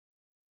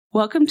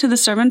Welcome to the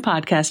Sermon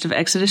Podcast of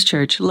Exodus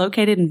Church,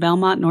 located in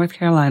Belmont, North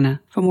Carolina.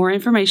 For more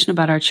information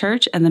about our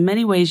church and the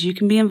many ways you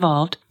can be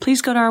involved,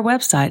 please go to our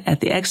website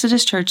at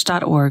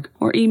theexoduschurch.org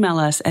or email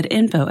us at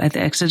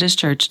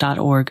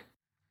info@theexoduschurch.org.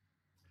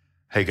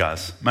 Hey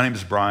guys, my name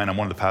is Brian. I'm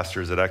one of the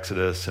pastors at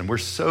Exodus, and we're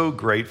so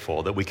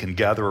grateful that we can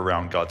gather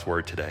around God's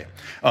Word today.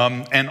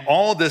 And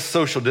all this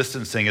social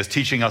distancing is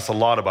teaching us a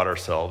lot about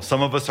ourselves.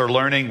 Some of us are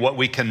learning what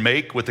we can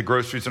make with the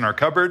groceries in our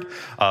cupboard.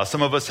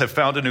 Some of us have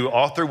found a new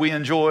author we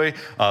enjoy.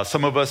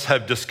 Some of us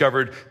have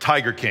discovered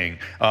Tiger King.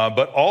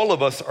 But all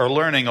of us are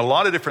learning a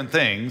lot of different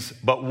things.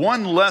 But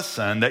one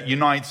lesson that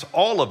unites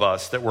all of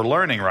us that we're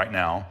learning right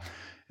now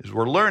is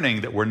we're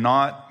learning that we're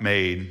not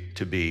made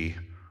to be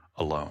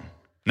alone.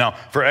 Now,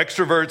 for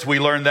extroverts, we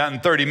learned that in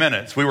 30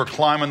 minutes. We were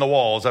climbing the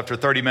walls after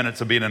 30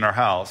 minutes of being in our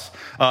house.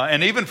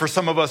 And even for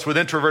some of us with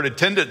introverted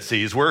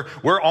tendencies,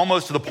 we're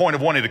almost to the point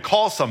of wanting to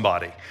call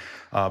somebody.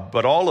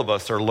 But all of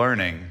us are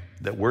learning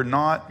that we're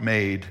not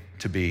made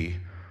to be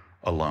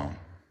alone.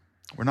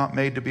 We're not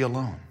made to be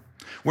alone.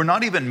 We're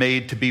not even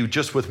made to be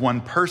just with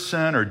one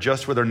person or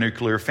just with our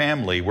nuclear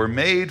family. We're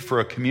made for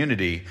a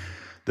community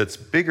that's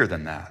bigger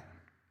than that.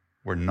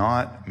 We're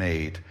not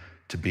made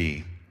to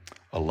be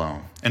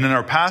alone. And in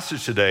our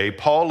passage today,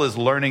 Paul is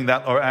learning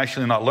that, or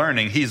actually not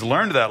learning, he's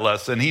learned that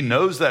lesson. He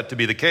knows that to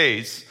be the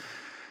case.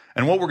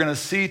 And what we're going to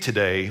see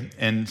today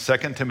in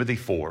 2 Timothy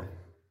 4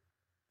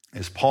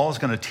 is Paul's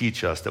going to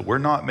teach us that we're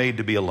not made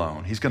to be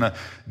alone. He's going to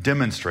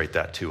demonstrate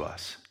that to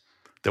us,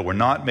 that we're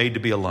not made to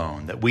be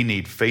alone, that we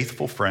need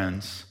faithful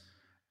friends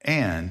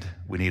and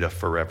we need a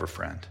forever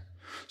friend.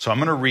 So I'm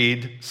going to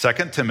read 2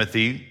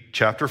 Timothy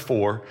chapter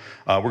 4.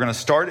 We're going to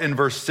start in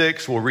verse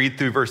 6. We'll read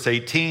through verse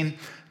 18.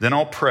 Then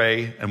I'll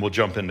pray and we'll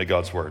jump into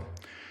God's word.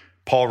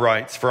 Paul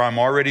writes, "For I'm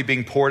already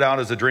being poured out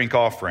as a drink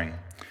offering,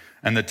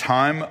 and the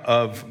time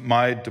of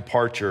my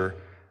departure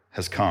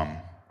has come.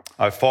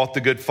 I've fought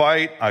the good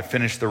fight. I've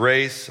finished the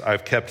race.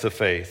 I've kept the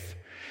faith.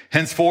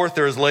 Henceforth,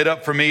 there is laid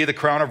up for me the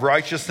crown of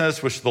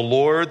righteousness, which the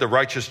Lord, the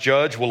righteous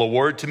judge, will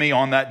award to me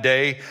on that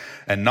day,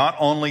 and not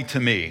only to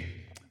me,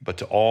 but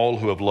to all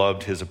who have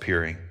loved his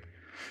appearing.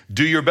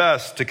 Do your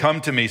best to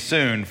come to me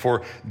soon,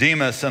 for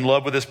Demas, in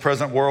love with this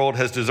present world,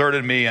 has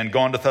deserted me and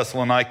gone to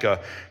Thessalonica.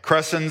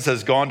 Crescens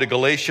has gone to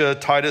Galatia,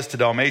 Titus to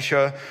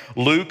Dalmatia.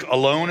 Luke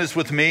alone is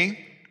with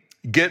me.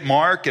 Get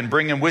Mark and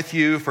bring him with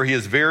you, for he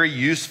is very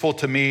useful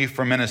to me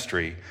for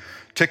ministry.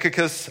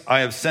 Tychicus I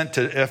have sent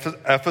to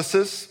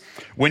Ephesus.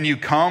 When you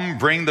come,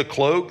 bring the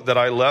cloak that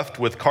I left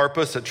with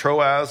Carpus at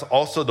Troas,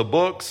 also the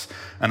books,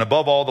 and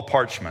above all the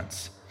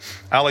parchments.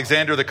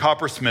 Alexander the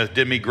coppersmith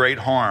did me great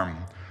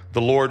harm. The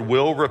Lord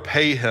will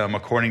repay him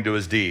according to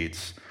his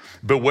deeds.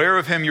 Beware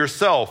of him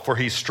yourself, for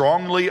he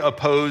strongly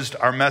opposed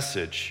our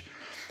message.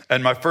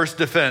 At my first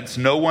defense,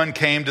 no one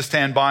came to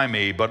stand by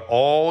me, but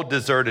all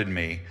deserted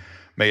me.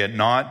 May it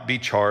not be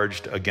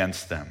charged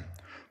against them.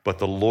 But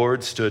the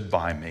Lord stood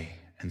by me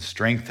and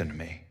strengthened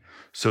me,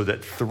 so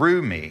that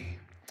through me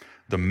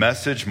the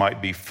message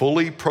might be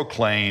fully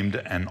proclaimed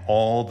and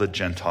all the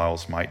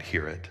Gentiles might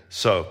hear it.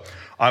 So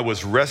I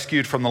was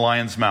rescued from the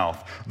lion's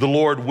mouth. The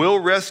Lord will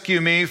rescue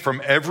me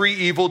from every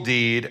evil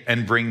deed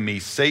and bring me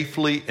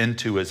safely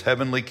into his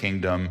heavenly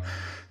kingdom.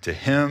 To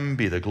him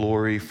be the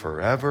glory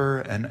forever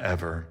and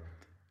ever.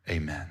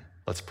 Amen."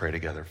 Let's pray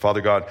together.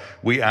 Father God,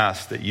 we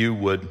ask that you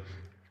would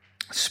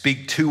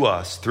speak to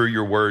us through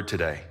your word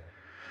today,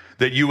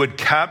 that you would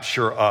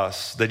capture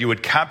us, that you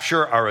would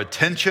capture our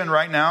attention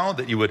right now,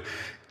 that you would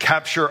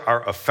capture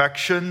our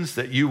affections,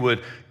 that you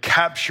would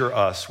capture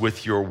us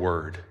with your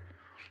word.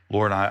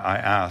 Lord, I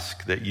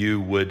ask that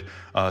you would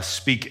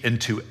speak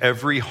into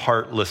every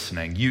heart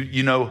listening.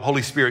 You know,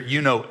 Holy Spirit,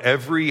 you know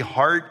every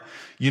heart,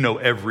 you know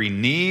every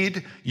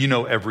need, you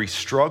know every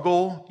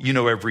struggle, you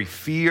know every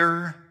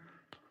fear.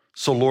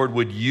 So Lord,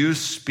 would you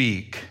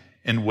speak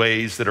in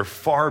ways that are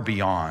far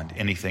beyond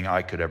anything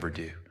I could ever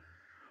do?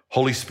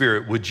 Holy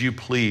Spirit, would you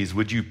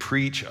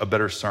preach a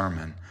better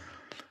sermon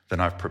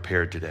than I've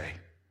prepared today?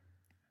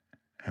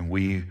 And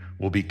we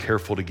will be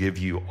careful to give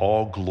you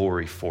all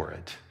glory for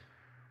it.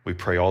 We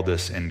pray all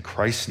this in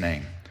Christ's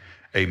name.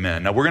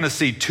 Amen. Now we're going to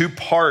see two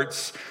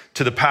parts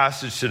to the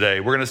passage today.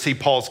 We're going to see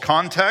Paul's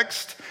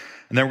context,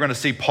 and then we're going to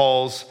see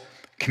Paul's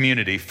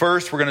community.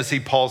 First, we're going to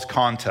see Paul's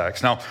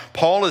context. Now,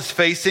 Paul is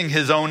facing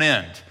his own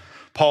end.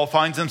 Paul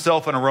finds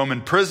himself in a Roman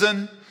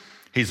prison.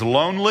 He's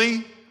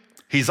lonely.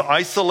 He's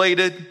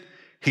isolated.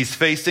 He's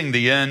facing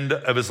the end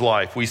of his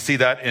life. We see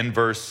that in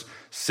verse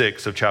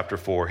 6 of chapter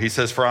 4. He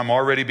says, "For I'm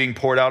already being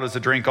poured out as a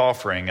drink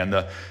offering, and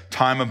the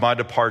time of my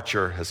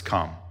departure has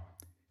come."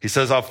 He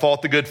says, "I've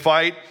fought the good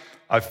fight.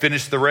 I've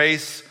finished the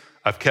race.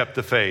 I've kept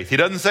the faith." He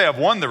doesn't say I've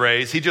won the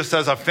race. He just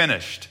says I've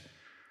finished.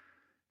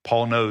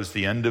 Paul knows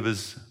the end of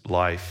his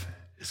life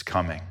is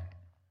coming.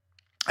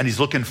 And he's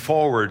looking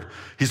forward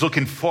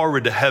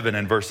to heaven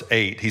in verse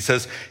 8. He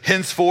says,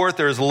 "Henceforth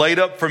there is laid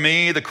up for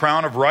me the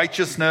crown of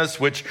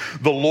righteousness, which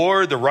the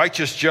Lord, the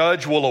righteous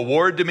judge, will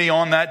award to me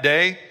on that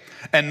day.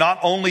 And not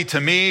only to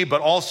me,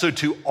 but also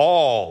to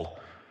all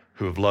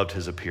who have loved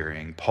his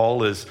appearing."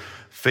 Paul is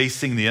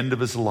facing the end of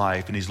his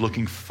life, and he's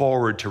looking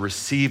forward to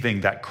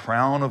receiving that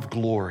crown of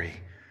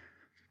glory,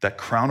 that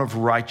crown of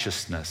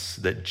righteousness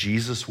that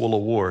Jesus will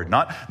award,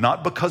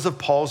 not because of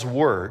Paul's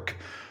work,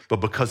 but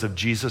because of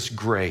Jesus'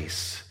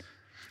 grace.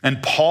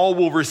 And Paul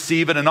will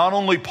receive it, and not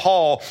only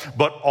Paul,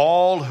 but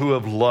all who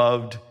have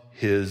loved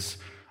his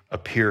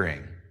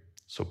appearing.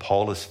 So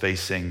Paul is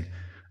facing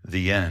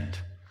the end.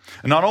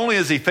 And not only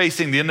is he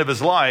facing the end of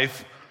his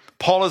life,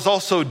 Paul is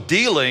also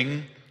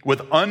dealing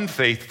with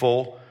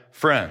unfaithful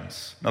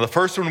friends. Now, the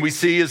first one we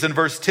see is in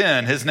verse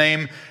 10. His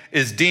name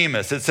is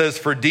Demas. It says,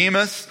 "For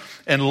Demas,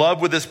 in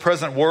love with this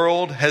present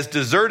world, has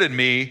deserted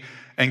me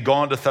and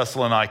gone to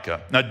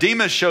Thessalonica." Now,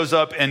 Demas shows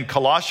up in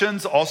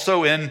Colossians,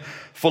 also in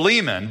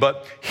Philemon,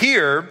 but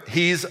here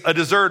he's a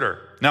deserter.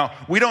 Now,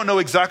 we don't know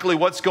exactly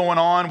what's going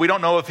on. We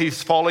don't know if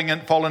he's fallen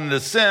into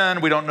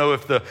sin. We don't know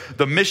if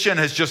the mission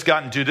has just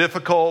gotten too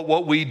difficult.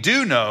 What we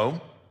do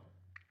know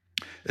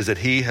is that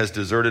he has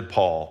deserted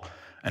Paul,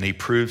 and he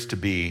proves to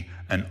be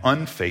an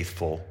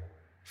unfaithful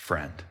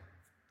friend.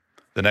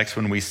 The next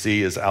one we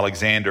see is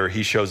Alexander.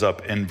 He shows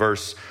up in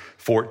verse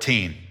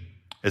 14.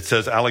 It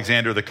says,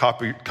 "Alexander the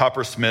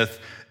coppersmith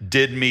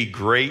did me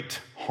great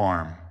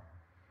harm.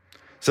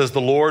 It says,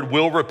 the Lord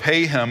will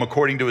repay him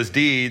according to his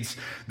deeds."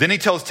 Then he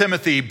tells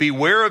Timothy,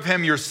 "Beware of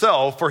him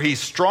yourself, for he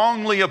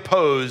strongly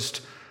opposed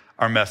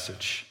our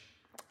message."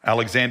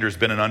 Alexander's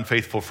been an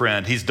unfaithful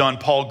friend. He's done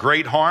Paul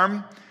great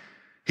harm.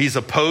 He's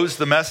opposed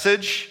the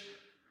message.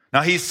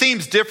 Now, he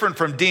seems different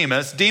from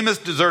Demas. Demas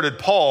deserted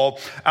Paul.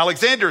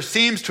 Alexander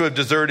seems to have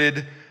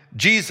deserted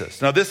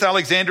Jesus. Now, this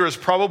Alexander is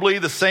probably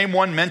the same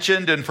one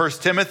mentioned in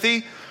 1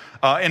 Timothy.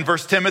 In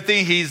 1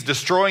 Timothy, he's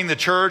destroying the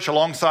church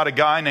alongside a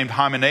guy named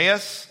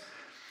Hymenaeus.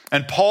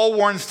 And Paul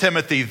warns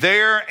Timothy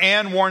there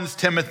and warns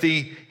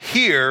Timothy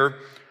here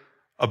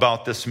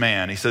about this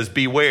man. He says,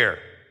 beware.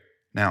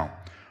 Now,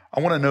 I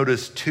want to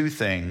notice two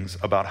things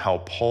about how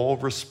Paul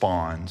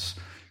responds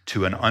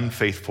to an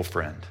unfaithful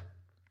friend.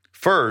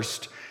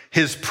 First,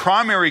 his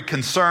primary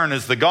concern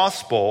is the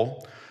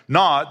gospel,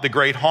 not the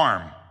great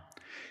harm.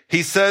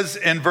 He says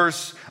in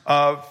verse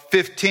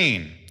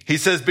 15, he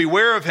says,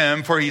 "Beware of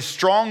him, for he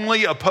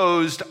strongly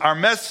opposed our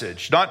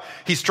message." Not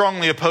he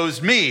strongly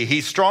opposed me,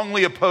 he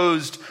strongly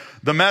opposed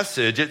the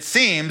message. It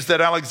seems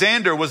that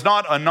Alexander was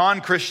not a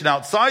non-Christian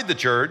outside the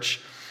church,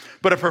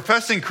 but a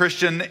professing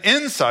Christian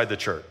inside the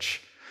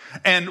church.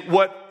 And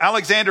what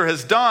Alexander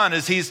has done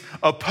is he's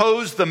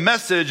opposed the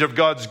message of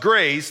God's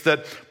grace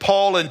that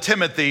Paul and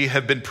Timothy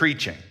have been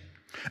preaching.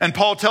 And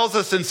Paul tells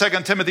us in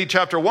 2 Timothy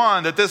chapter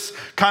 1 that this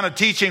kind of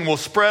teaching will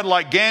spread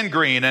like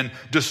gangrene and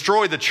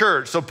destroy the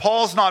church. So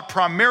Paul's not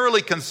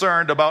primarily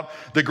concerned about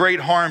the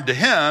great harm to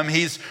him.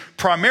 He's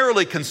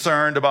primarily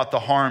concerned about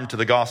the harm to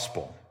the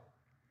gospel.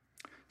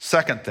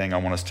 Second thing I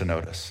want us to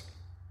notice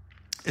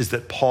is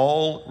that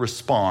Paul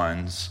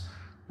responds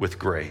with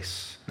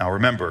grace. Now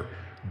remember,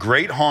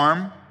 great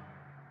harm,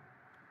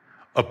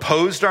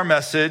 opposed our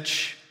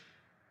message,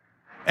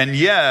 and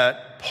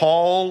yet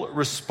Paul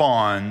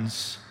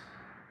responds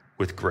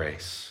with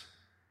grace.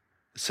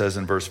 It says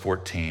in verse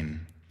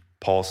 14,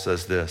 Paul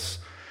says this,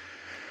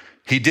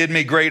 "He did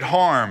me great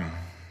harm,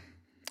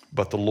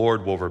 but the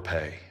Lord will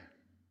repay."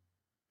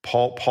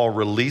 Paul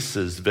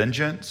releases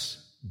vengeance,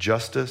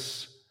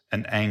 justice,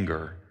 and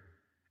anger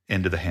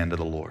into the hand of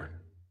the Lord.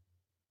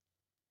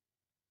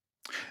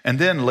 And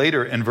then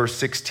later in verse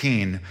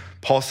 16,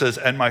 Paul says,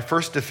 "At my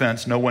first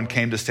defense, no one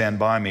came to stand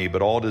by me,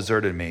 but all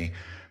deserted me.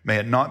 May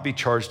it not be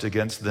charged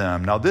against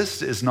them." Now,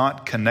 this is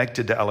not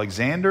connected to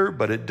Alexander,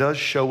 but it does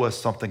show us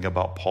something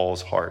about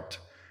Paul's heart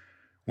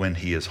when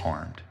he is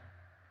harmed.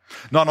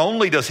 Not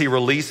only does he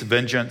release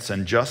vengeance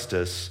and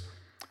justice,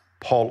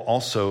 Paul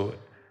also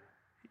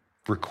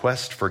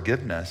requests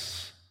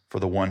forgiveness for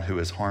the one who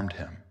has harmed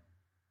him.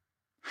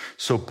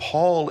 So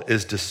Paul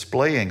is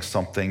displaying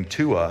something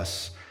to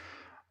us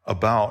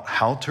about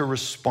how to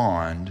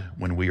respond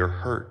when we are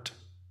hurt.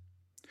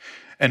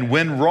 And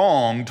when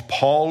wronged,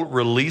 Paul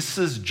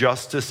releases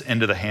justice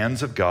into the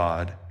hands of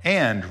God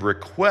and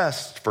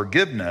requests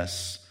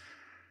forgiveness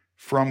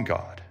from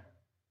God.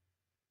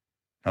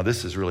 Now,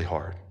 this is really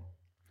hard.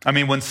 I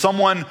mean, when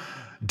someone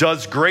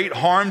does great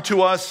harm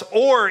to us,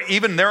 or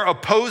even they're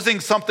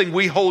opposing something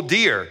we hold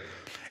dear,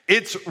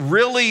 it's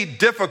really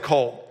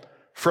difficult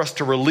for us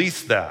to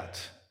release that.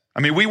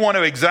 I mean, we want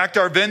to exact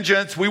our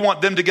vengeance. We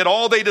want them to get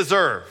all they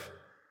deserve.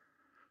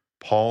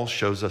 Paul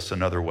shows us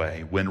another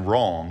way. When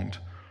wronged,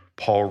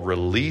 Paul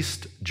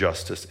released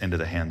justice into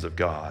the hands of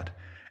God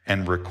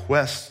and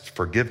requests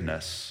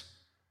forgiveness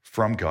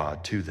from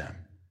God to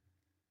them.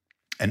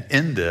 And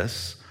in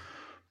this,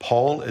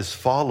 Paul is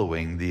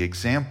following the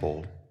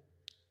example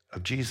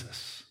of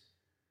Jesus.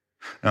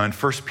 Now in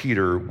 1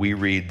 Peter, we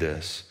read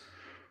this,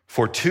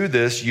 "For to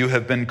this you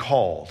have been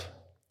called,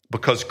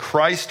 because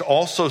Christ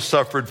also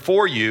suffered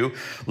for you,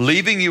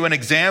 leaving you an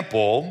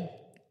example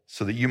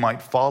so that you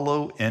might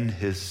follow in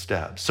his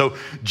steps." So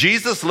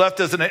Jesus left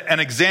us an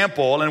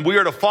example, and we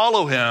are to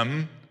follow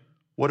him.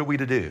 What are we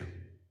to do?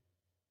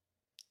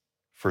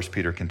 1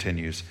 Peter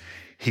continues,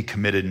 "He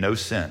committed no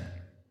sin,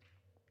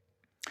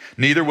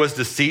 neither was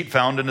deceit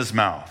found in his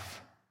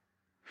mouth.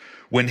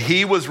 When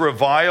he was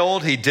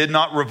reviled, he did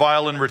not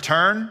revile in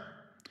return.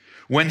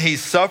 When he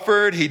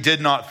suffered, he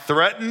did not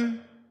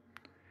threaten.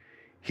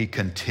 He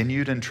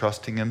continued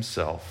entrusting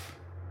himself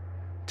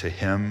to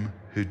him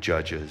who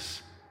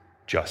judges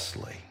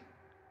justly.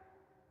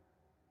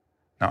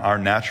 Now, our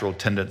natural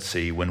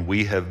tendency when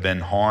we have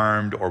been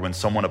harmed or when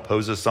someone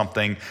opposes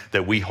something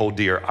that we hold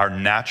dear, our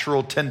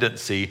natural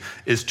tendency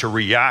is to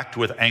react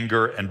with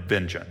anger and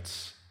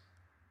vengeance.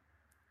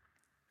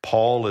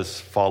 Paul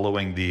is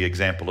following the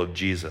example of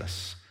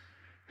Jesus,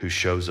 who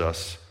shows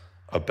us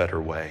a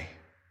better way.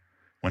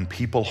 When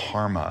people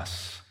harm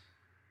us,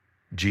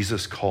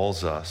 Jesus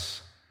calls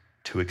us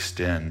to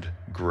extend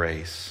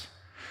grace,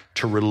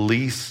 to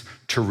release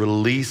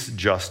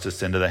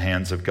justice into the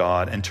hands of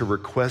God, and to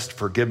request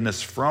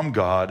forgiveness from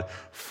God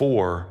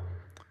for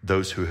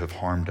those who have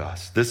harmed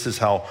us. This is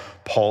how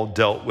Paul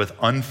dealt with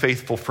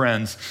unfaithful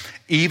friends,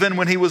 even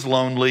when he was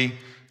lonely,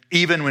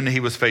 even when he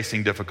was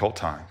facing difficult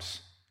times.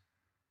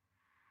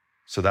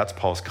 So that's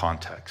Paul's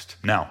context.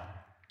 Now,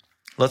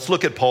 let's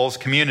look at Paul's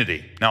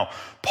community. Now,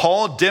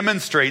 Paul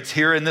demonstrates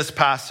here in this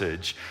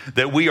passage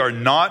that we are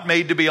not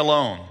made to be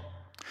alone,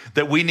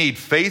 that we need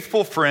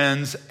faithful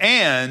friends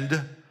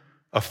and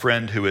a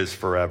friend who is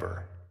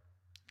forever.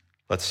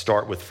 Let's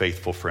start with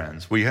faithful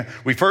friends. We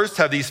first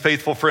have these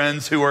faithful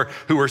friends who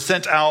are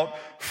sent out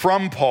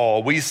from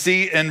Paul. We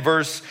see in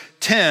verse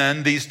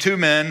 10 these two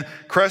men,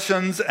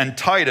 Crescens and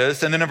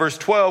Titus, and then in verse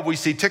 12 we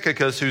see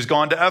Tychicus, who's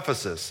gone to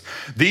Ephesus.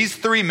 These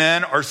three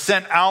men are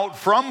sent out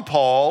from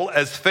Paul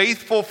as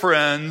faithful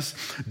friends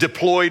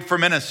deployed for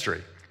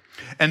ministry.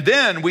 And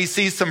then we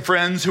see some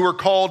friends who are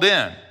called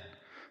in.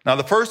 Now,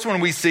 the first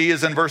one we see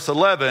is in verse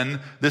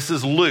 11. This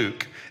is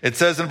Luke. It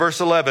says in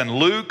verse 11,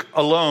 Luke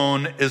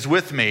alone is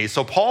with me.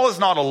 So Paul is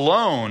not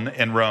alone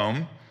in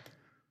Rome.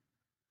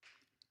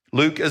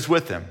 Luke is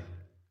with him.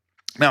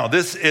 Now,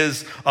 this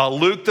is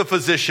Luke the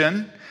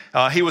physician.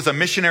 He was a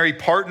missionary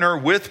partner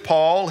with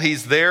Paul.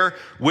 He's there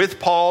with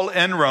Paul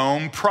in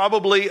Rome,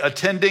 probably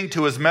attending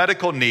to his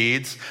medical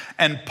needs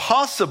and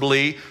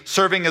possibly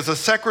serving as a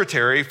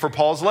secretary for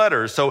Paul's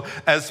letters. So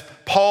as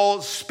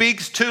Paul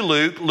speaks to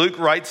Luke, Luke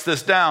writes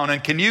this down.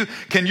 And can you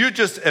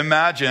just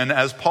imagine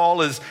as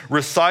Paul is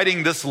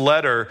reciting this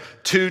letter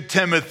to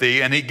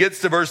Timothy and he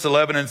gets to verse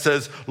 11 and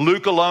says,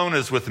 Luke alone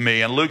is with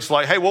me. And Luke's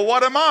like, hey, well,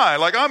 what am I?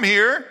 Like, I'm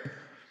here.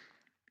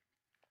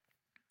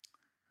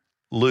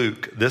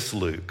 This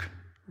Luke,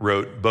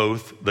 wrote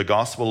both the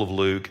Gospel of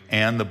Luke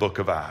and the book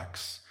of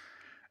Acts.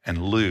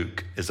 And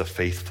Luke is a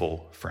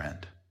faithful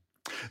friend.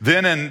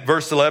 Then in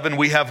verse 11,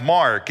 we have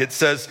Mark. It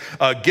says,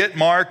 get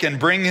Mark and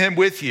bring him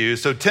with you.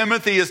 So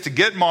Timothy is to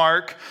get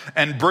Mark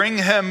and bring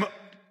him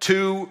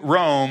to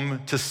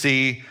Rome to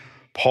see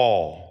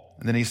Paul.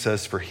 And then he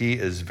says, for he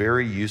is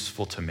very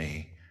useful to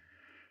me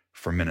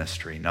for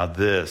ministry. Now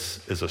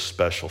this is a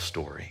special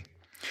story.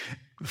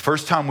 The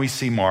first time we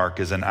see Mark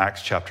is in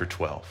Acts chapter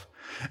 12.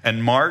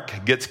 And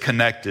Mark gets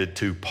connected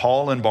to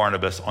Paul and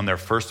Barnabas on their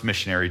first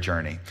missionary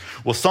journey.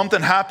 Well,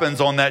 something happens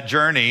on that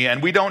journey,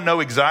 and we don't know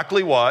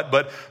exactly what,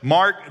 but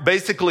Mark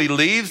basically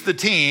leaves the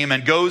team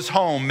and goes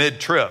home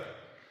mid-trip.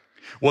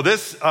 Well,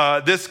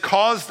 this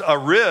caused a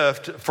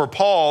rift for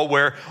Paul,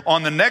 where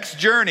on the next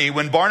journey,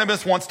 when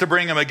Barnabas wants to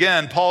bring him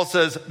again, Paul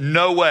says,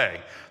 no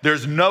way.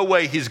 There's no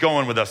way he's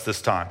going with us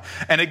this time.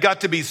 And it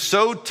got to be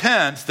so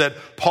tense that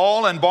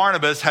Paul and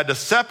Barnabas had to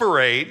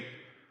separate.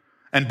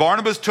 And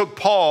Barnabas took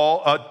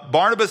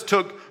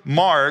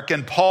Mark,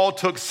 and Paul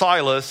took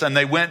Silas, and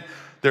they went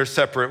their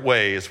separate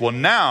ways. Well,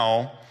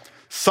 now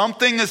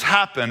something has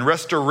happened.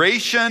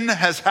 Restoration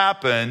has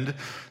happened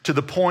to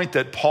the point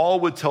that Paul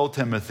would tell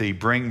Timothy,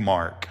 bring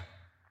Mark,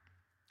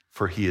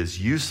 for he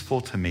is useful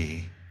to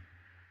me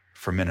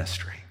for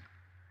ministry.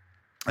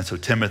 And so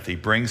Timothy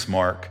brings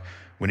Mark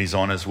when he's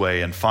on his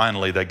way. And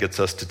finally, that gets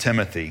us to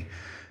Timothy,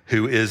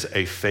 who is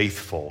a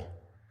faithful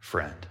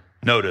friend.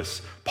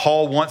 Notice,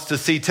 Paul wants to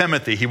see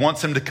Timothy. He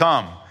wants him to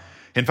come.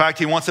 In fact,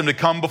 he wants him to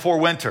come before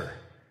winter,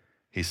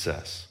 he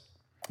says.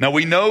 Now,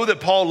 we know that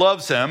Paul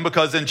loves him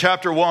because in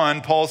chapter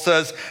 1, Paul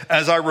says,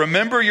 as I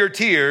remember your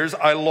tears,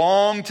 I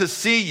long to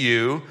see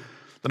you,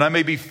 that I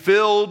may be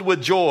filled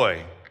with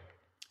joy.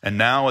 And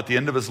now, at the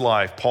end of his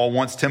life, Paul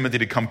wants Timothy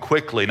to come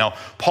quickly. Now,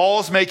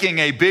 Paul's making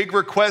a big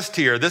request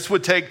here. This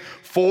would take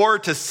 4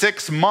 to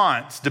 6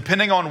 months,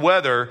 depending on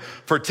weather,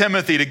 for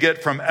Timothy to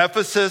get from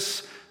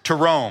Ephesus to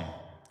Rome.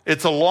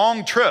 It's a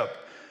long trip.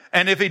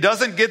 And if he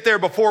doesn't get there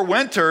before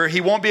winter, he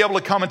won't be able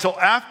to come until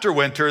after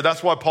winter.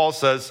 That's why Paul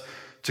says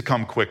to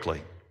come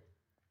quickly.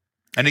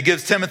 And he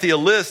gives Timothy a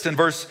list in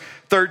verse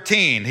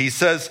 13. He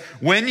says,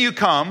 when you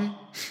come,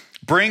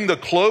 bring the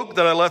cloak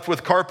that I left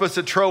with Carpus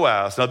at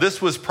Troas. Now,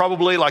 this was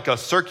probably like a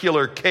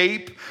circular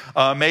cape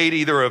made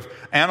either of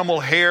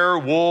animal hair,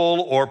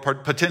 wool, or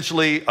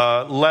potentially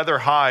leather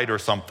hide or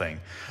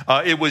something.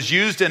 It was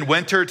used in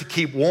winter to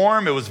keep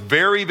warm. It was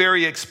very,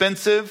 very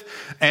expensive.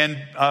 And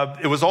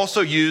it was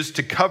also used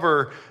to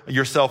cover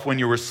yourself when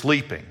you were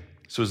sleeping.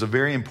 So it was a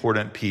very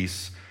important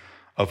piece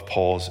of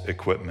Paul's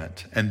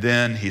equipment. And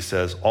then he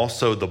says,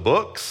 also the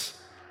books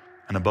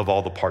and above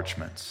all the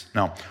parchments.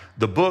 Now,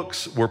 the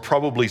books were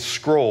probably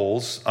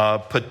scrolls.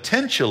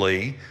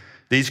 Potentially,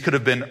 these could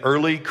have been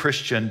early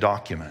Christian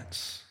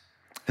documents.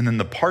 And then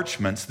the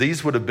parchments,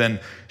 these would have been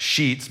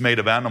sheets made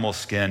of animal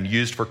skin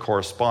used for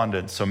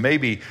correspondence. So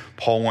maybe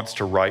Paul wants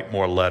to write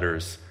more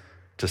letters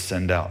to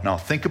send out. Now,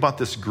 think about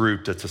this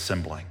group that's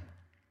assembling.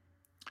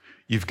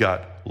 You've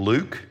got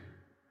Luke,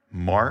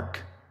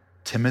 Mark,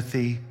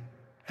 Timothy,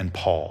 and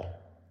Paul.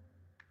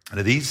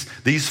 Now,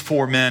 these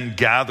four men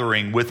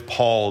gathering with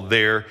Paul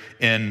there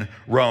in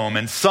Rome.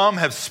 And some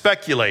have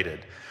speculated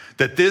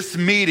that this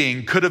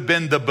meeting could have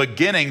been the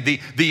beginning,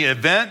 the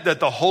event that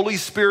the Holy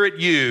Spirit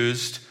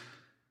used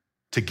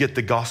to get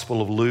the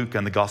Gospel of Luke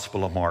and the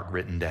Gospel of Mark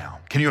written down.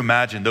 Can you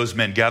imagine those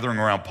men gathering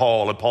around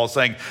Paul and Paul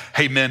saying,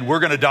 hey men,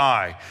 we're going to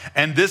die.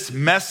 And this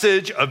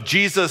message of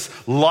Jesus'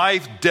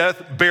 life,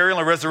 death, burial,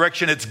 and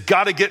resurrection, it's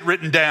got to get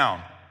written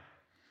down.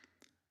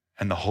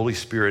 And the Holy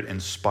Spirit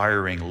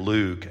inspiring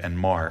Luke and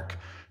Mark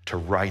to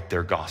write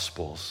their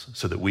Gospels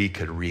so that we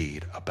could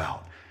read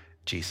about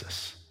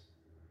Jesus.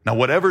 Now,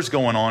 whatever's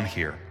going on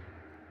here,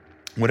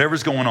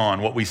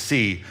 what we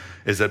see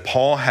is that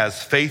Paul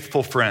has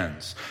faithful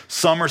friends.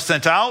 Some are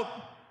sent out,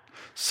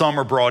 some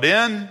are brought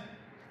in,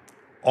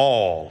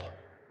 all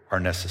are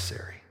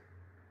necessary.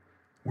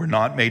 We're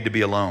not made to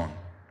be alone.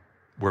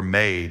 We're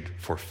made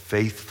for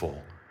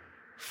faithful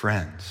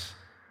friends.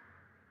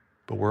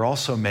 But we're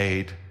also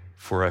made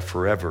for a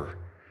forever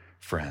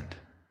friend.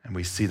 And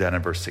we see that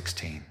in verse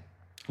 16.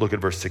 Look at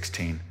verse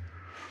 16.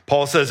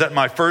 Paul says, at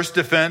my first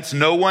defense,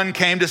 no one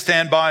came to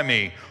stand by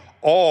me.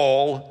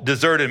 All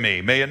deserted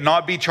me. May it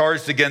not be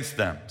charged against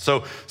them.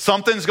 So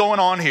something's going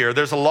on here.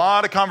 There's a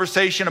lot of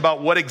conversation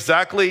about what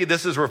exactly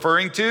this is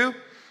referring to.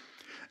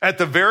 At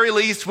the very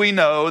least, we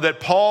know that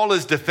Paul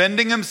is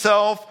defending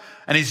himself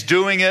and he's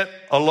doing it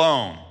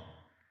alone.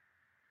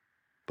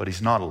 But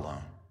he's not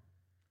alone.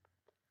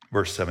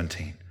 Verse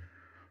 17.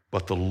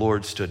 But the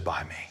Lord stood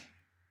by me.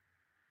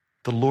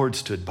 The Lord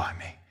stood by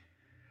me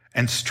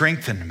and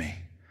strengthened me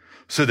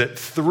so that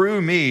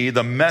through me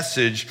the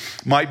message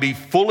might be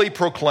fully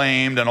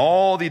proclaimed and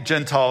all the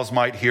Gentiles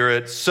might hear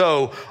it.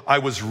 So I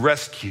was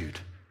rescued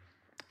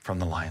from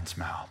the lion's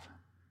mouth.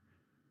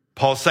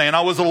 Paul's saying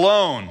I was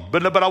alone,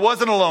 but I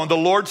wasn't alone. The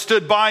Lord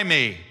stood by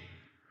me.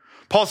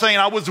 Paul's saying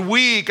I was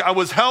weak, I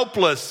was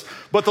helpless,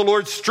 but the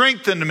Lord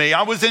strengthened me.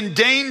 I was in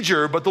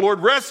danger, but the Lord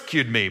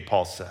rescued me,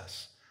 Paul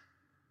says.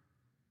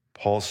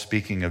 Paul's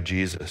speaking of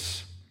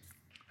Jesus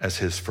as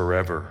his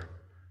forever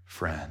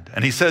friend.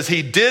 And he says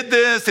he did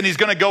this and he's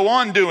going to go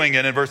on doing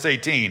it in verse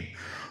 18.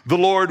 The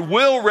Lord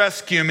will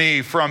rescue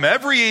me from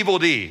every evil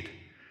deed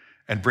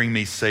and bring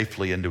me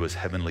safely into his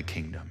heavenly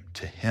kingdom.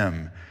 To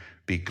him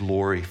be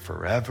glory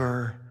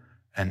forever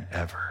and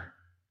ever.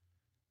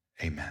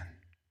 Amen.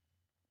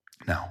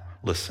 Now,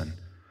 listen,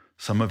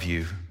 some of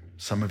you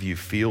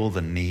feel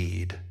the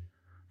need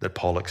that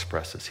Paul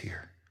expresses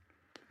here.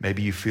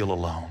 Maybe you feel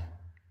alone.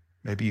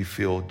 Maybe you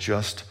feel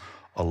just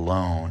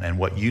alone. And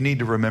what you need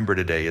to remember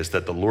today is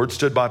that the Lord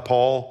stood by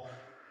Paul,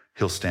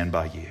 he'll stand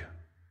by you.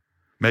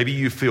 Maybe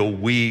you feel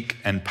weak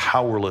and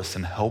powerless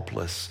and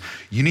helpless.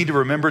 You need to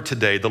remember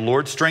today, the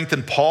Lord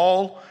strengthened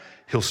Paul,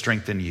 he'll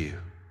strengthen you.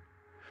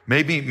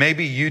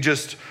 Maybe you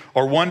just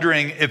are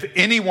wondering if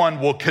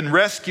anyone can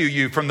rescue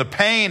you from the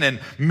pain and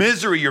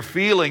misery you're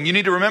feeling. You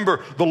need to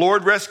remember the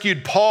Lord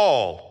rescued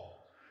Paul.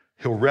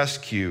 He'll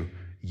rescue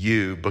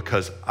you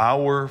because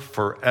our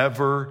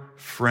forever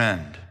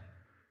friend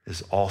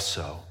is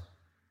also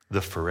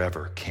the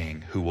forever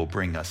King who will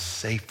bring us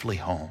safely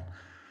home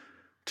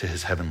to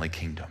his heavenly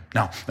kingdom.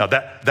 Now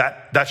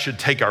that should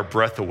take our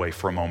breath away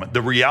for a moment.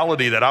 The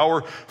reality that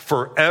our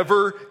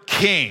forever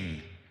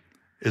King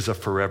is a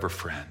forever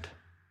friend.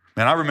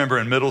 Man, I remember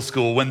in middle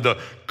school when the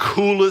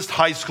coolest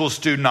high school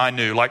student I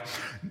knew, like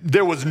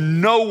there was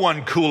no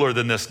one cooler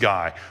than this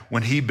guy.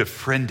 When he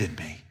befriended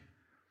me,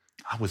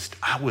 I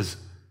was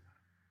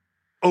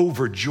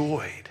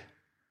overjoyed.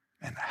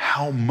 And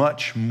how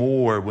much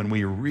more when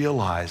we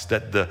realize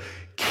that the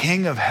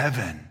King of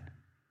heaven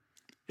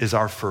is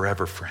our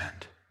forever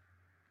friend.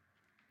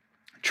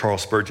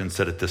 Charles Spurgeon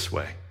said it this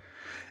way: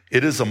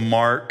 it is a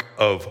mark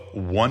of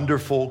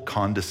wonderful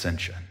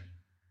condescension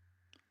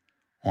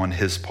on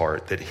his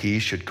part that he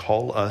should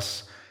call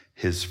us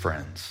his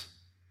friends.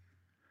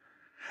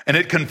 And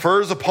it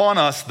confers upon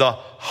us the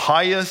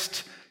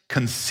highest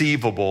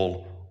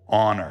conceivable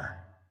honor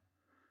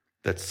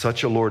that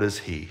such a Lord as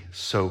he,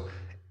 so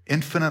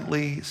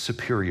infinitely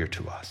superior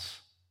to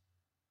us,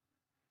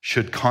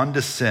 should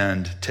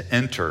condescend to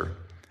enter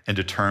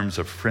into terms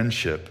of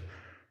friendship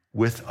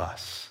with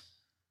us.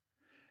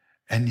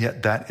 And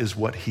yet that is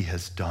what he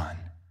has done.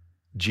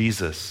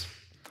 Jesus,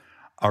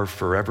 our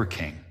forever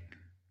King,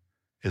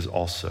 is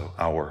also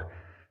our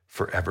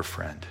forever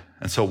friend.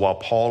 And so while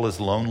Paul is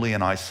lonely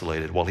and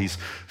isolated, while he's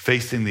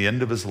facing the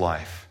end of his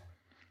life,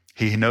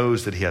 he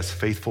knows that he has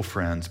faithful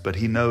friends, but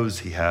he knows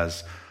he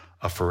has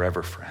a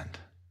forever friend.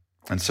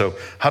 And so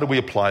how do we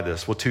apply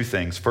this? Well, two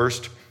things.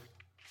 First,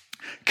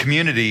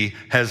 community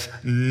has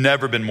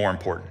never been more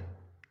important.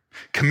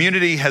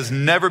 Community has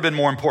never been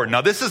more important.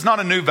 Now, this is not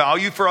a new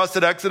value for us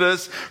at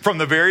Exodus. From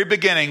the very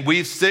beginning,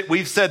 we've said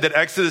that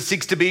Exodus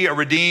seeks to be a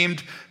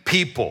redeemed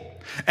people.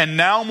 And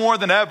now more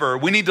than ever,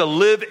 we need to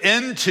live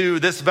into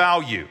this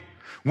value.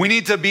 We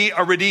need to be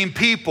a redeemed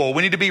people.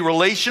 We need to be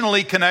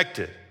relationally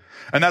connected.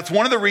 And that's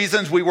one of the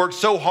reasons we work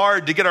so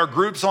hard to get our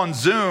groups on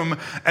Zoom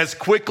as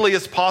quickly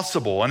as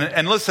possible.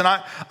 And listen,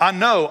 I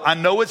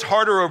know it's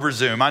harder over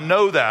Zoom. I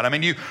know that. I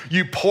mean,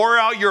 you pour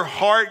out your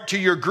heart to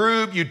your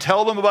group, you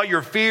tell them about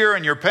your fear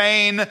and your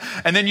pain,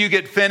 and then you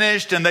get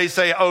finished and they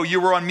say, oh,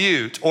 you were on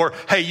mute, or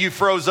hey, you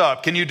froze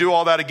up. Can you do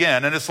all that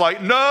again? And it's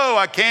like, no,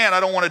 I can't. I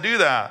don't want to do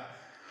that.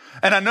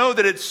 And I know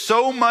that it's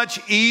so much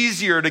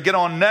easier to get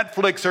on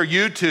Netflix or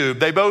YouTube.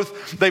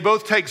 They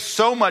both take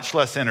so much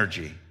less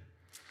energy.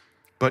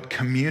 But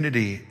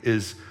community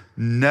has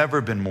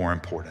never been more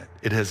important.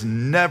 It has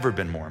never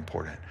been more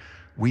important.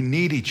 We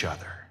need each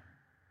other.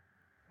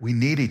 We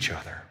need each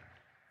other.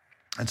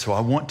 And so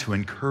I want to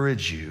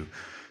encourage you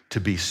to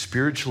be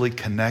spiritually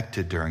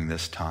connected during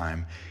this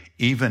time,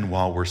 even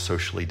while we're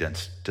socially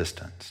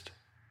distanced.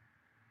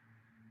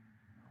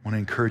 I want to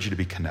encourage you to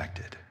be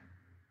connected.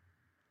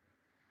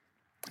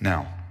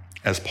 Now,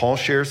 as Paul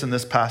shares in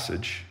this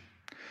passage,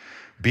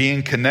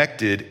 being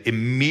connected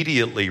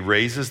immediately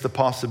raises the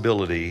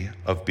possibility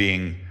of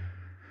being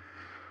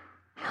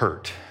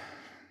hurt.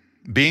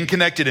 Being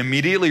connected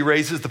immediately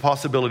raises the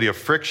possibility of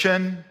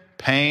friction,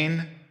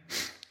 pain,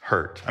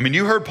 hurt. I mean,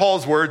 you heard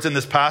Paul's words in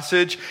this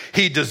passage.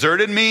 He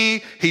deserted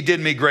me. He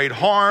did me great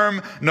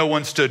harm. No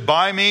one stood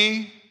by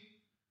me.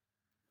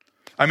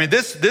 I mean,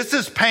 this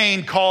is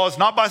pain caused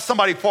not by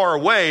somebody far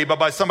away, but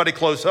by somebody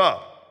close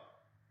up.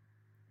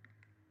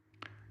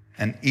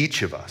 And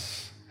each of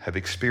us have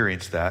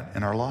experienced that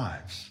in our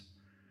lives.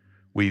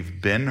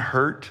 We've been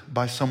hurt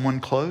by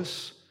someone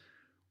close.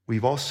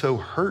 We've also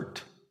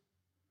hurt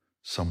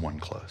someone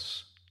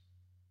close.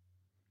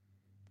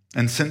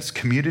 And since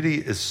community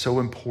is so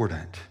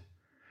important,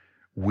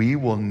 we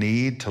will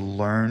need to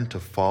learn to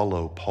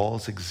follow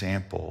Paul's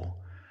example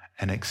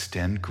and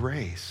extend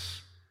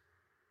grace.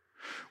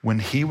 When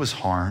he was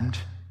harmed,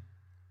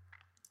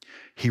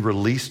 he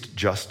released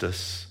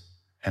justice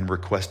and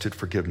requested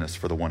forgiveness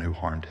for the one who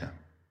harmed him.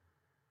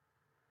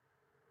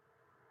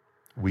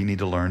 We need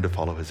to learn to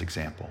follow his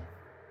example.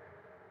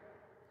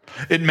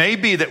 It may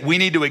be that we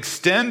need to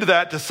extend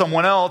that to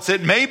someone else.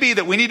 It may be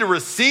that we need to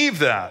receive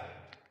that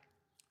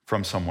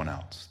from someone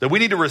else, that we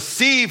need to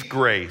receive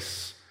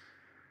grace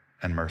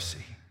and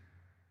mercy.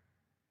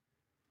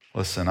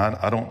 Listen,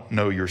 I don't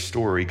know your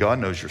story. God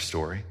knows your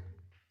story.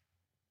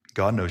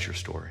 God knows your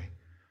story.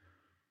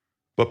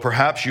 But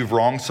perhaps you've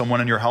wronged someone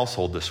in your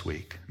household this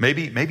week.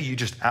 Maybe you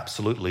just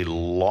absolutely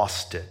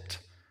lost it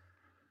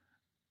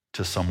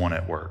to someone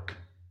at work.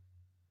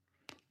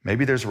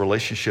 Maybe there's a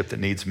relationship that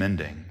needs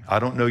mending. I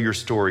don't know your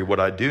story. What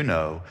I do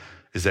know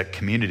is that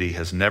community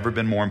has never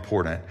been more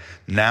important.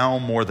 Now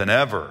more than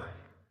ever,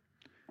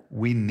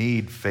 we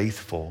need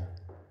faithful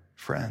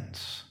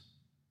friends.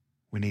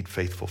 We need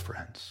faithful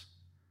friends.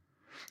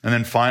 And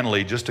then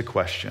finally, just a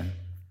question.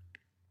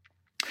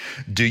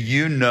 Do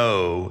you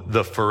know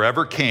the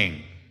forever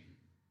King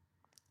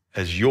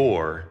as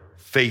your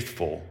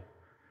faithful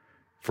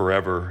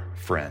forever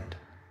friend?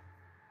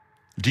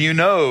 Do you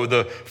know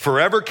the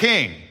forever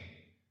King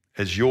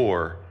as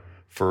your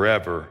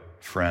forever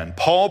friend?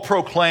 Paul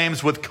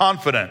proclaims with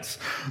confidence,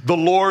 the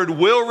Lord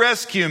will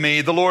rescue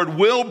me. The Lord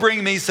will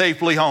bring me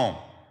safely home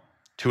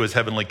to his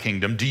heavenly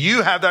kingdom. Do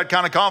you have that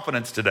kind of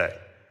confidence today?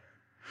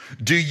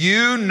 Do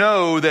you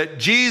know that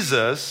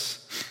Jesus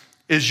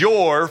is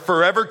your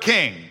forever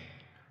King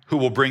who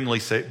will bring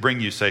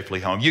you safely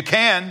home? You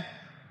can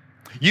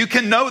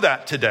know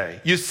that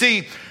today. You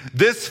see,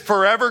 this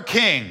forever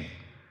King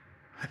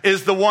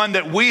is the one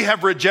that we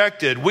have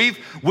rejected.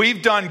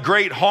 We've done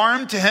great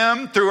harm to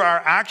him through our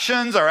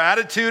actions, our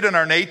attitude, and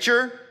our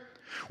nature.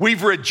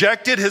 We've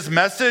rejected his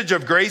message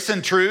of grace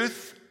and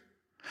truth.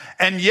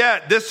 And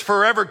yet this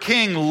forever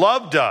King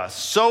loved us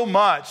so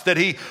much that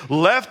he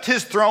left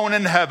his throne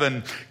in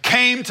heaven,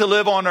 came to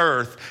live on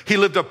earth. He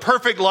lived a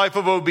perfect life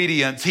of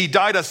obedience. He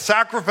died a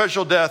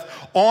sacrificial death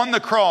on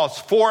the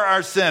cross for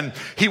our sin.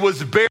 He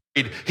was buried.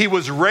 He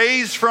was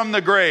raised from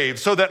the grave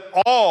so that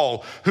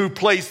all who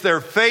place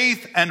their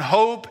faith and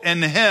hope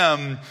in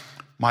him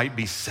might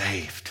be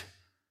saved.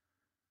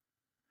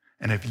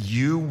 And if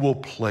you will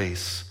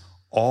place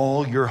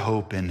all your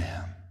hope in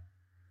him,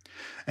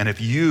 and if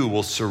you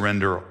will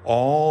surrender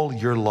all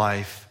your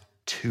life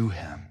to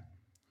him,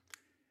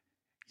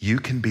 you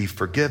can be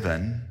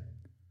forgiven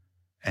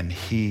and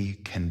he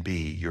can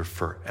be your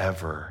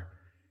forever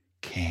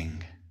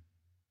King.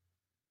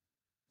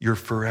 Your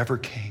forever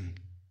King.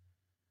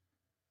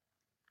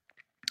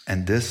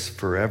 And this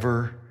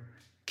forever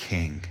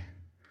King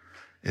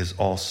is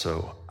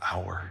also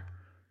our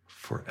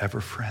forever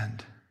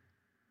friend.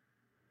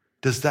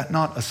 Does that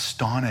not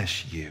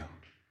astonish you?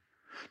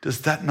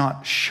 Does that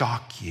not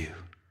shock you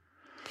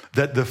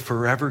that the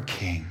forever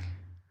King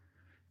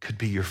could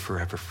be your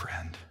forever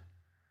friend?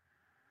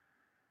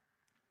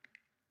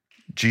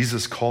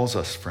 Jesus calls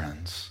us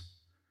friends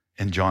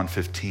in John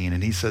 15.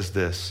 And he says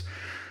this,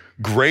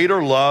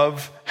 greater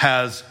love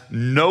has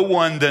no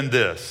one than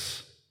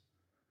this,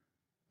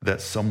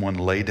 that someone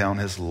lay down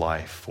his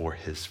life for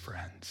his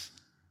friends.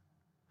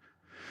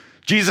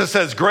 Jesus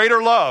says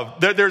greater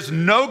love. There's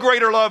no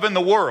greater love in the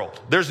world.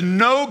 There's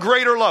no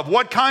greater love.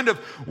 What kind of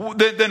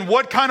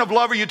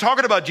love are you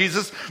talking about,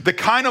 Jesus? The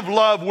kind of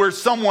love where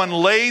someone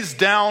lays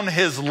down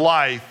his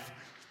life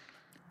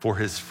for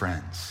his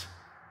friends.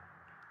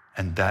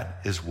 And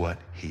that is what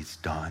he's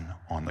done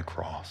on the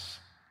cross.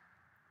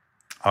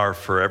 Our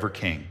forever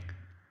King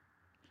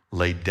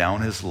laid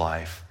down his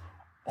life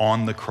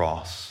on the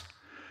cross,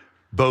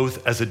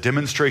 both as a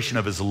demonstration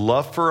of his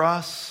love for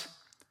us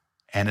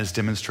and as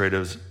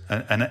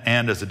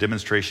a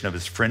demonstration of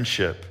his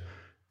friendship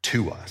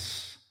to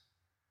us.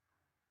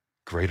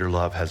 Greater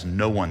love has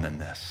no one than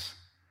this,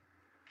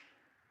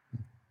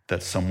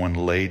 that someone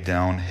laid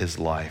down his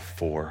life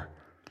for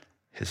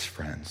his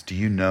friends. Do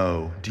you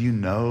know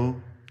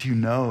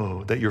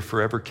that your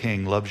forever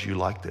King loves you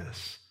like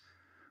this?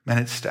 Man,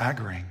 it's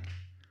staggering.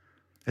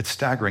 It's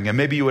staggering. And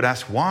maybe you would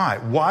ask, why?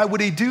 Why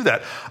would he do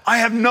that? I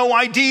have no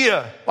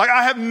idea.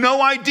 I have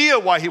no idea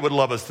why he would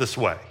love us this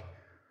way.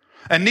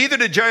 And neither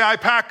did J.I.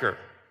 Packer.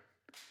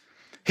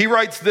 He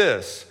writes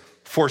this,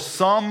 for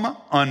some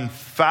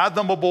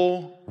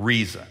unfathomable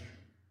reason,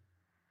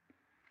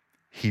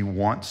 he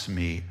wants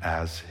me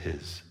as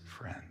his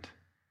friend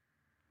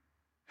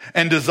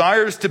and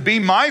desires to be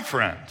my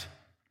friend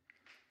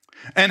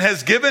and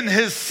has given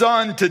his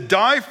son to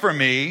die for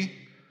me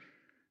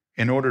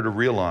in order to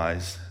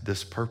realize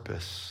this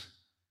purpose.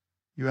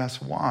 You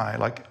ask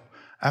why?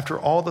 After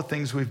all the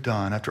things we've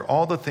done, after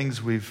all the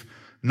things we've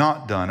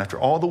not done, after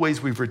all the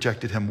ways we've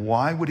rejected him,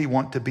 why would he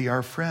want to be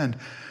our friend?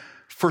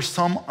 For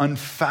some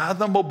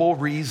unfathomable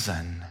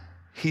reason,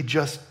 he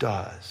just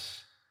does.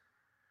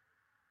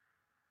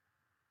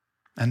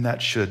 And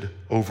that should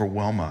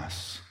overwhelm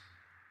us.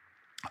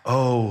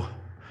 Oh,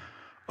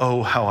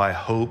 how I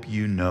hope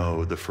you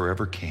know the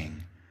forever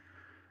King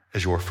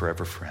as your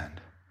forever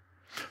friend.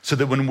 So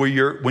that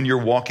when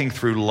you're walking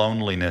through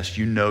loneliness,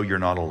 you know you're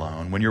not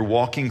alone. When you're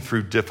walking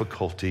through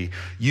difficulty,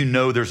 you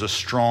know there's a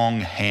strong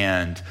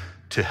hand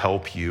to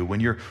help you. When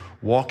you're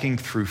walking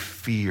through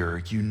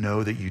fear, you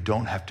know that you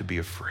don't have to be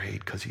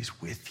afraid because he's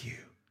with you.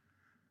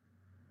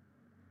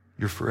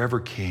 Your forever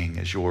King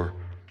is your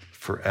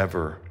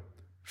forever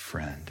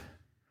friend.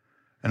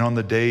 And on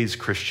the days,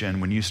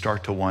 Christian, when you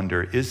start to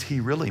wonder, is he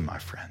really my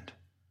friend?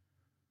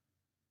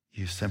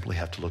 You simply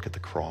have to look at the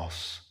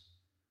cross,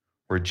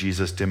 where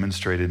Jesus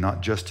demonstrated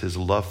not just his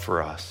love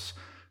for us,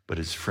 but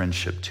his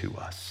friendship to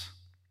us.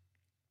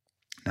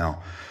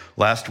 Now,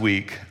 last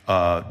week,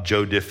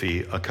 Joe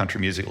Diffie, a country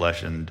music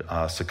legend,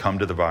 succumbed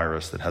to the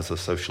virus that has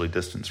us socially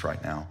distanced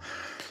right now.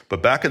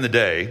 But back in the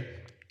day,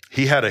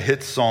 he had a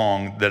hit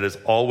song that has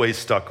always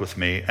stuck with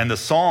me. And the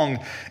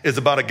song is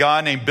about a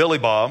guy named Billy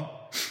Bob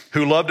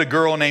who loved a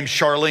girl named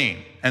Charlene.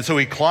 And so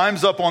he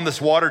climbs up on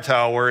this water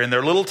tower in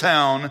their little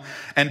town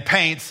and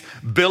paints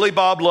Billy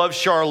Bob Loves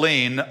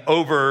Charlene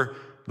over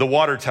the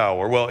water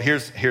tower. Well,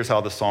 here's how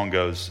the song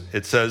goes.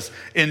 It says,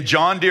 in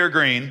John Deere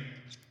Green,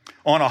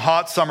 on a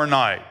hot summer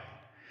night,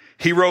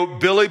 he wrote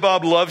Billy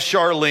Bob Loves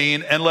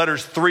Charlene in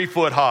letters 3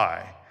 foot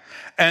high.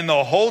 And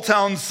the whole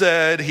town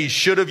said he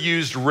should have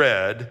used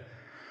red,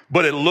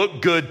 but it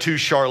looked good to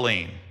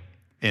Charlene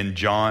in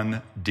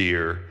John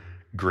Deere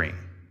Green.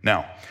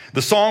 Now,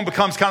 the song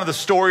becomes kind of the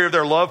story of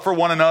their love for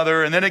one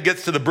another, and then it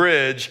gets to the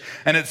bridge,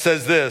 and it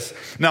says this,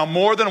 now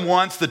more than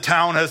once the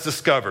town has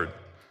discovered,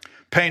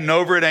 painting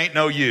over it ain't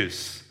no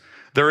use.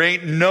 There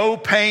ain't no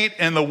paint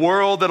in the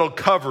world that'll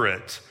cover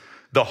it.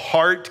 The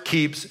heart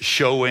keeps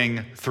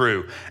showing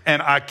through.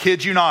 And I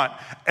kid you not,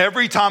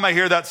 every time I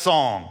hear that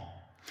song,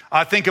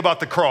 I think about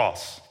the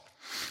cross.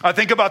 I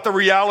think about the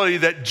reality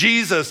that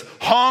Jesus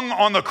hung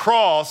on the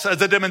cross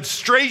as a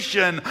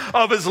demonstration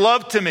of his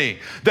love to me.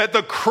 That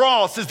the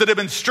cross is the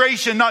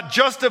demonstration not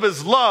just of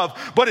his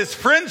love, but his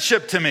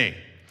friendship to me.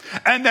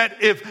 And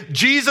that if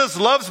Jesus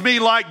loves me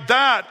like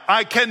that,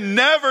 I can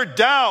never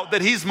doubt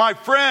that he's my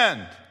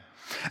friend.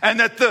 And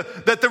that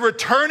the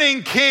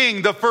returning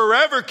King, the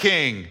forever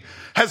King,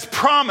 has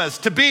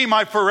promised to be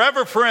my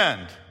forever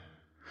friend.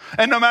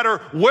 And no matter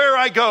where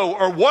I go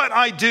or what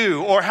I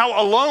do or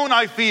how alone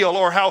I feel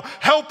or how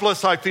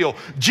helpless I feel,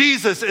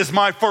 Jesus is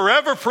my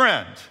forever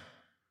friend.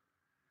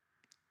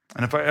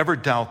 And if I ever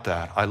doubt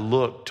that, I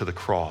look to the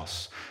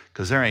cross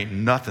because there ain't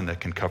nothing that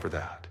can cover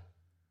that.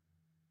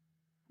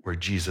 Where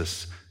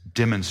Jesus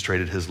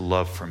demonstrated his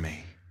love for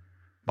me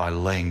by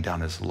laying down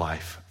his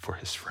life for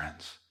his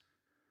friends.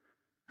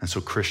 And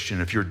so,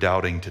 Christian, if you're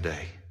doubting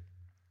today,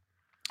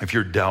 if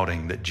you're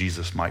doubting that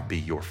Jesus might be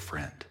your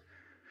friend,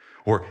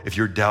 or if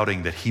you're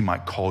doubting that he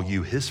might call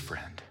you his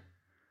friend,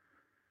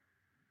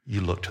 you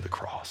look to the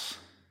cross.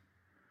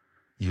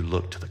 You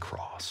look to the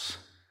cross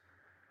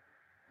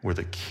where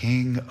the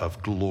King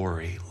of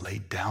glory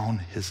laid down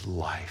his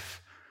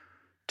life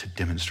to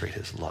demonstrate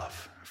his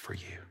love for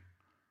you.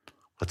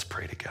 Let's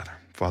pray together.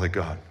 Father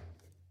God,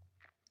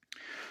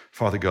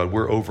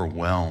 we're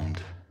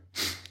overwhelmed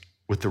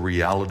with the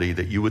reality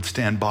that you would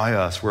stand by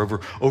us. We're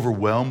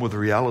overwhelmed with the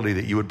reality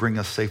that you would bring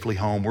us safely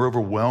home. We're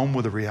overwhelmed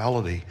with the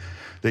reality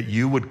that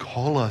you would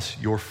call us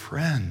your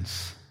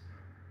friends.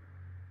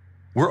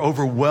 We're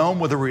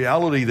overwhelmed with the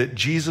reality that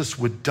Jesus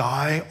would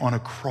die on a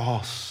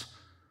cross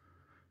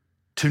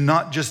to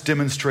not just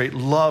demonstrate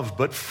love,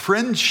 but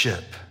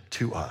friendship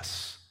to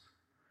us.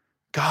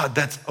 God,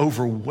 that's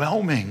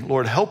overwhelming.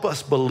 Lord, help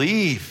us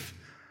believe.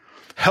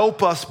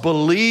 Help us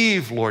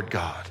believe, Lord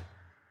God.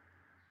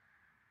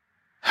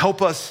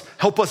 Help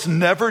us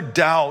never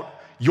doubt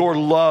your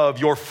love,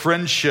 your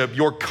friendship,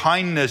 your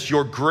kindness,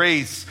 your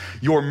grace,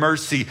 your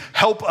mercy.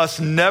 Help us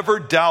never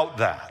doubt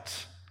that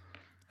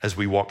as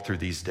we walk through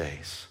these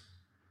days.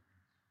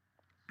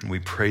 And we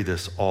pray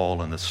this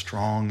all in the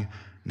strong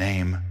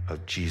name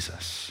of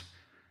Jesus.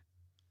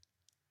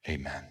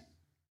 Amen.